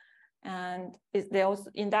Schultz. And they also,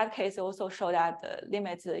 in that case, also show that the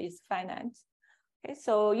limit is finite. Okay,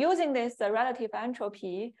 so using this relative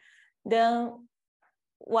entropy, then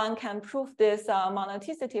one can prove this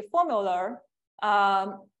monoticity formula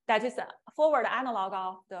that is a forward analog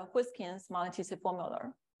of the Huiskin's monoticity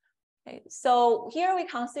formula. Okay, so here we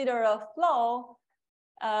consider a flow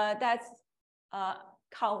that's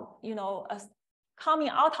coming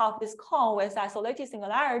out of this cone with isolated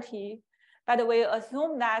singularity. But we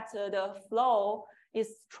assume that the flow is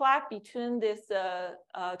trapped between these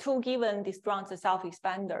two given disjoint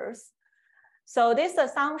self-expanders. So this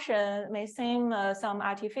assumption may seem some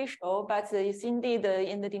artificial, but it's indeed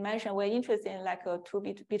in the dimension we're interested in, like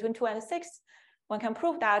between 2 and 6. One can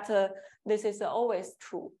prove that this is always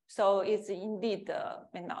true. So it's indeed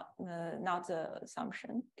not an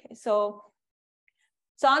assumption. Okay, so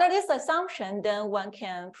under this assumption, then one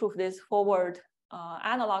can prove this forward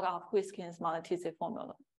analog of Huiskin's monoticity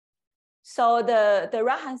formula. So the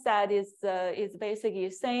right-hand side is basically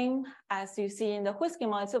the same as you see in the Huiskin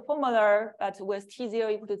monoticity formula, but with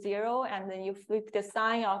t0 equal to 0, and then you flip the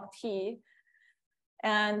sign of t.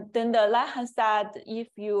 And then the left-hand side, if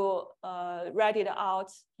you write it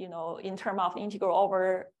out, in terms of integral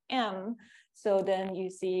over m, so then you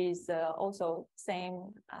see it's also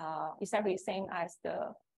same, exactly same as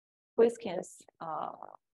the Huiskin's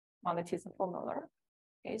monoticity formula.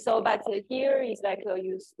 Okay, so but here is like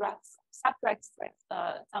you subtract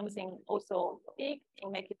something also big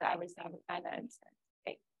and make it everything finite.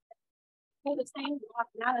 Okay. In the same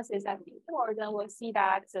analysis as before, then we'll see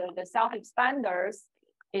that the self-expanders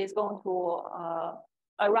is going to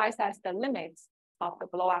arise as the limits of the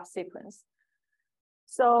blow-up sequence.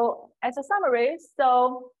 So as a summary,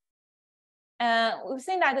 so we've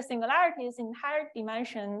seen that the singularities in higher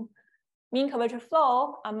dimension mean curvature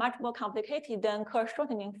flow are much more complicated than curve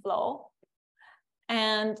shortening flow.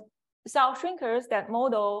 And self-shrinkers that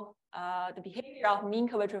model the behavior of mean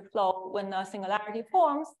curvature flow when a singularity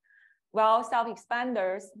forms, while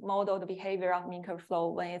self-expanders model the behavior of mean curvature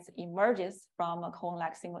flow when it emerges from a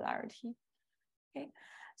cone-like singularity. Okay.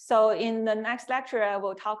 So in the next lecture, I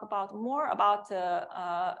will talk about more about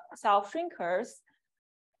self-shrinkers.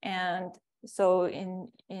 And so in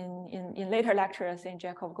later lectures, in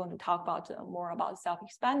Jacob going to talk about more about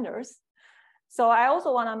self-expanders. So I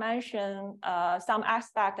also want to mention some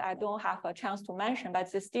aspect I don't have a chance to mention, but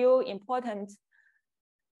it's still important.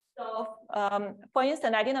 So, for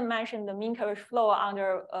instance, I didn't mention the mean curvature flow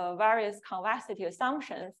under various convexity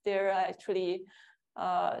assumptions. There are actually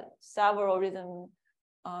several recent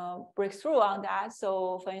breakthrough on that.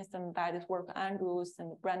 So, for instance, by this work, Andrews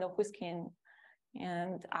and Brandon Whiskin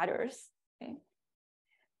and others. Okay.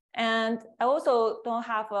 And I also don't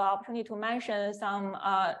have an opportunity to mention some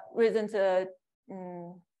recent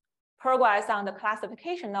progress on the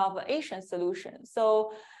classification of Asian solutions.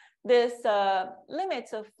 So this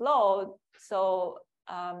limits of flow, so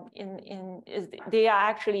they are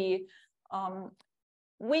actually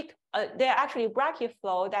they are actually bracket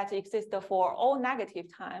flow that exists for all negative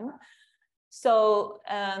time. So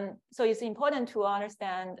so it's important to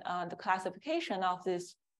understand the classification of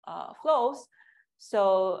these flows.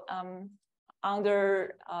 So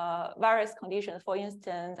under various conditions, for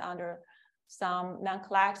instance, under some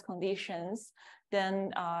non-collapse conditions,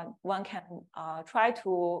 then one can try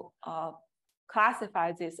to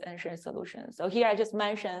classify these ancient solutions. So here I just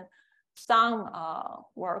mentioned some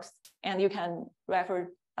works, and you can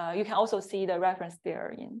refer. You can also see the reference there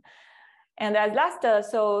in. And as last,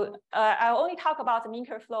 so I only talk about the mean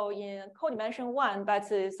curve flow in codimension 1,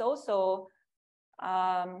 but it's also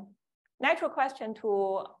natural question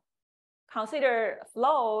to consider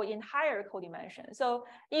flow in higher codimension. So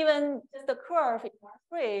even just the curve in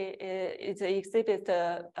R3, it exhibits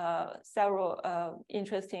several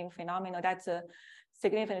interesting phenomena that's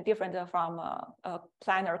significantly different from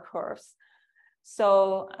planar curves.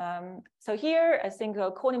 So, so here I think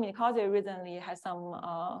Cohen-Minkowski recently has some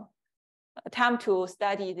attempt to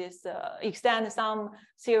study this, extend some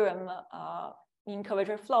theorem in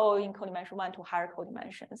curvature flow in codimension 1 to higher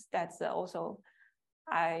codimensions. That's also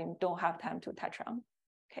I don't have time to touch on.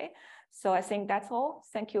 Okay, so I think that's all.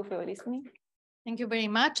 Thank you for your listening. Thank you very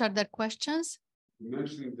much. Are there questions? You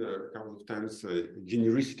mentioned a couple of times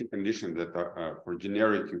genericity condition that for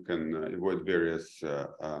generic you can avoid various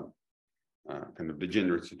kind of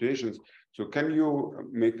degenerate situations. So can you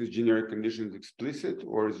make these generic conditions explicit,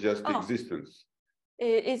 or is just the existence?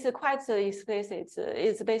 It's quite explicit.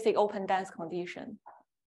 It's a basic open dance condition.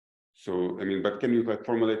 So, I mean, but can you like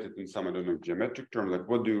formulate it in some, I don't know, geometric term? Like,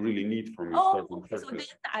 what do you really need from your starting surface? So then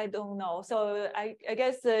I don't know. So I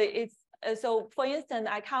guess it's, so for instance,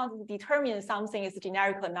 I can't determine something is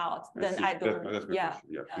generic or not. Then I don't know. That's my question.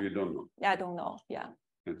 Yeah, so you don't know. Yeah, I don't know. Yeah.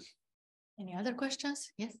 Thanks. Any other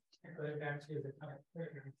questions? Yes. Going back to the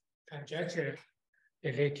conjecture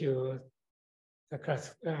related to the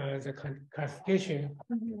classification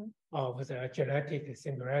of the genetic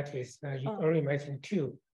singularities, you already mentioned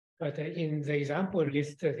 2, but in the example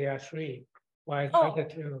list there are 3. Why the other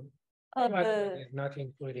 2 is not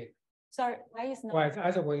included? Sorry, why is not? Why the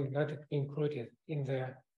other one is not included in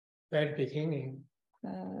the very beginning?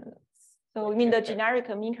 So you mean the generic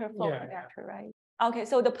mean curve flow conjecture, right? Okay,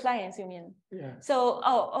 so the planes you mean? Yeah. So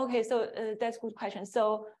okay, so that's a good question.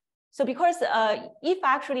 So because if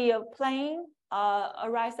actually a plane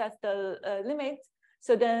arises at the limit,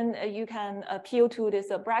 so then you can appeal to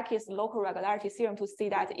this bracket's local regularity theorem to see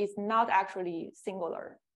that it's not actually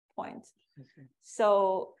singular point. Okay.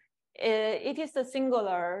 So it is a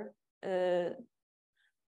singular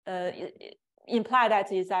imply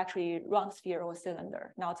that it's actually round sphere or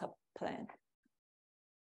cylinder, not a plane.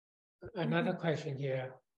 Another question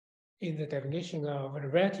here, in the definition of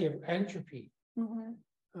relative entropy,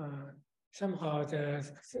 somehow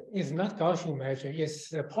it's not Gaussian measure,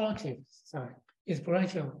 it's a positive sign. It's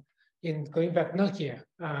potential in going back, not here,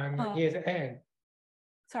 near the end.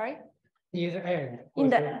 Sorry? Near the end.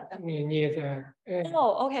 Near the end.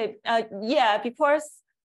 Oh, okay. Yeah, because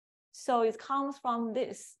so it comes from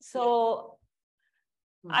this. So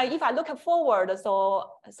if I look forward, so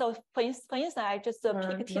for instance, I just pick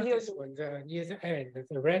T0. Near the end,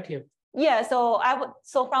 the relative. Yeah, so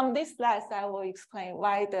from this slide, I will explain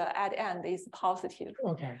why the at end is positive.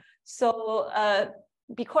 Okay. So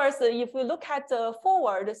because if you look at the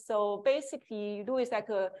forward, so basically you do is like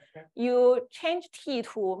you change t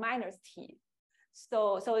to minus t.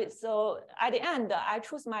 So at the end, I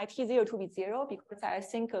choose my t0 to be 0 because I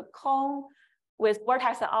think a cone with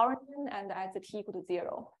vertex origin and at the t equal to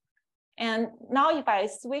 0. And now if I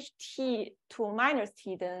switch t to minus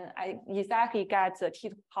t, then I exactly get the t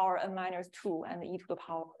to the power n minus 2 and e to the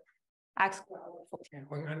power x squared. Okay.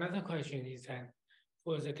 Well, another question is that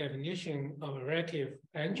for the definition of relative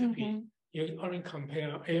entropy, you only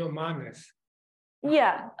compare A minus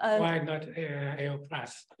Yeah. Why not L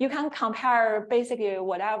plus? You can compare basically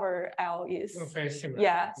whatever L is. Very similar.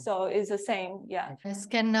 Yeah, so it's the same. Yeah. Yes,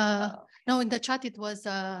 no, in the chat it was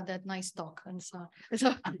that nice talk and so on.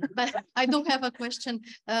 So, but I do have a question.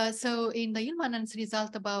 So in the Illman's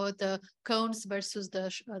result about the cones versus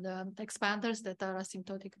the expanders that are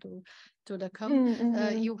asymptotic to the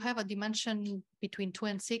cone, you have a dimension between 2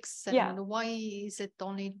 and 6. And yeah. why is it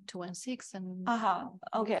only 2 and 6? And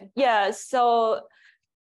okay. Yeah. So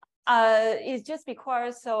it's just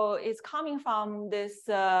because it's coming from this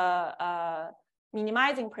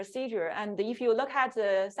minimizing procedure. And if you look at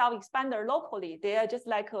the self-expander locally, they are just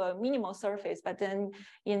like a minimal surface, but then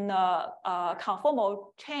in a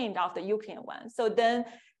conformal chain of the Euclidean one. So then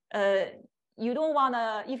you don't want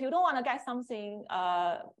to, if you don't want to get something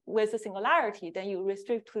with a singularity, then you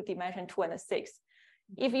restrict to dimension 2 and 6.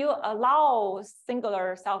 If you allow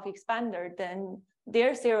singular self-expander, then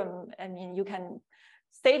their theorem, I mean, you can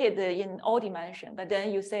state it in all dimension, but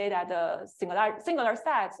then you say that the singular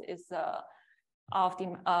set is of the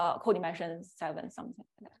codimension 7 something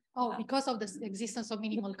like that. Oh, because of the existence of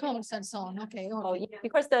minimal cones and so on. Okay. Oh, yeah,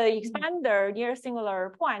 because the expander near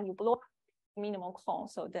singular point, you block minimal cone.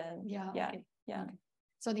 So then, okay. Okay.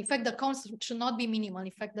 So in fact, the cones should not be minimal.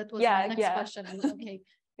 In fact, that was my next question. Okay.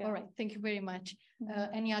 All right. Thank you very much.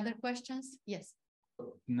 Any other questions? Yes.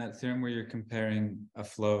 In that theorem where you're comparing a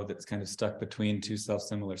flow that's kind of stuck between two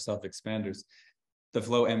self-similar self-expanders, the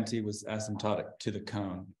flow empty was asymptotic to the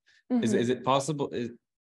cone. Is it possible?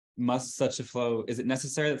 Must such a flow? Is it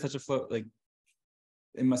necessary that such a flow, like,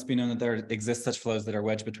 it must be known that there exist such flows that are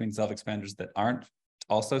wedged between self-expanders that aren't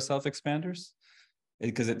also self-expanders?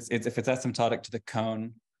 Because if it's asymptotic to the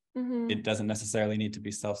cone, it doesn't necessarily need to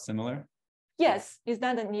be self-similar. Yes, it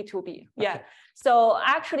doesn't need to be. Yeah. Okay. So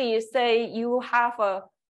actually, say you have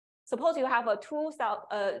suppose you have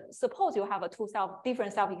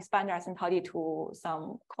different self-expander asymptotic to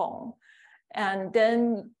some cone. And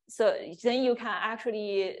then you can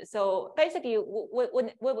actually, so basically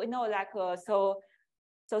what we know, like, so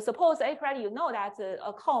suppose already you know that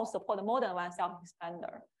a cone support more than one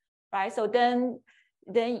self-expander, right? So then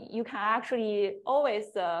you can actually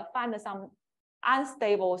always find some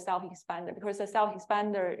unstable self-expander, because the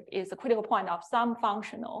self-expander is a critical point of some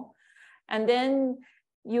functional. And then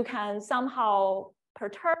you can somehow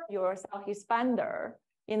perturb your self-expander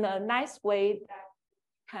in a nice way that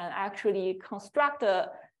can actually construct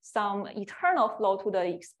some eternal flow to the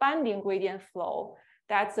expanding gradient flow.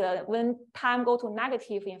 That's when time go to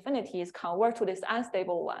negative infinity, is convert to this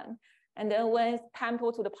unstable one. And then when time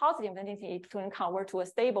go to the positive infinity, it can convert to a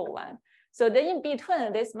stable one. So then in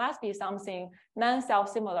between, this must be something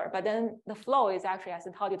non-self-similar, but then the flow is actually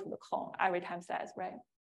asymptotic to the cone every time size, right?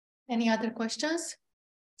 Any other questions?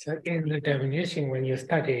 So in the definition, when you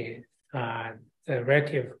study the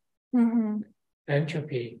relative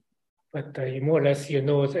entropy, but you more or less, you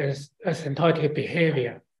know, the asymptotic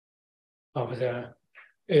behavior of the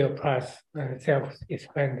L plus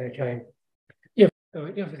self-expander joint.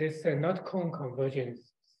 If this is not cone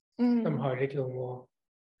convergence, somehow a little more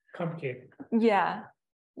complicated. Yeah.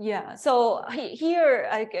 So here,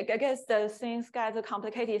 I guess the things get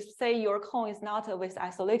complicated. Say your cone is not with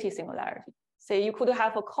isolated singularity. Say you could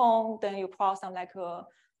have a cone, then you plot some like a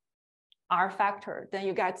R factor, then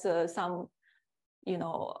you get some,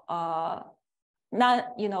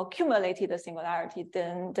 cumulated singularity.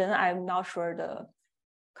 Then I'm not sure the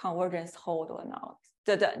convergence hold or not.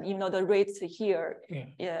 The rates here.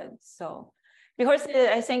 Yeah. So because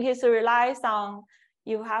I think it relies on,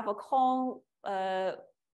 you have a cone,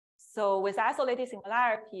 so with isolated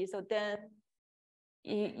singularity, so then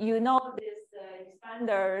you know this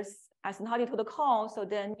expanders asymptotic to the cone, so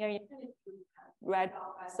then near infinity you can write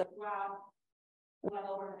off as a graph one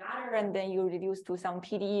over another, and then you reduce to some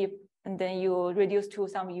PDE, and then you reduce to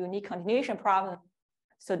some unique continuation problem.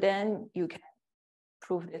 So then you can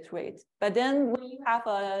prove this rate. But then when you have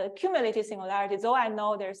a cumulative singularity, though I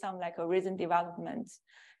know there's some like a recent development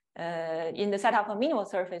in the setup of minimal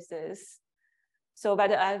surfaces. So,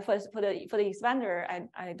 but for the expander,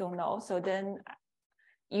 I don't know. So then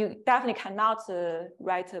you definitely cannot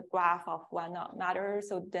write a graph of one another.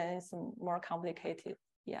 So then it's more complicated.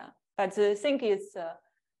 Yeah, but I think it's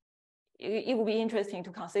it would be interesting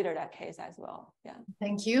to consider that case as well. Yeah.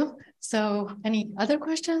 Thank you. So, any other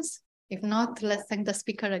questions? If not, let's thank the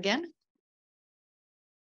speaker again.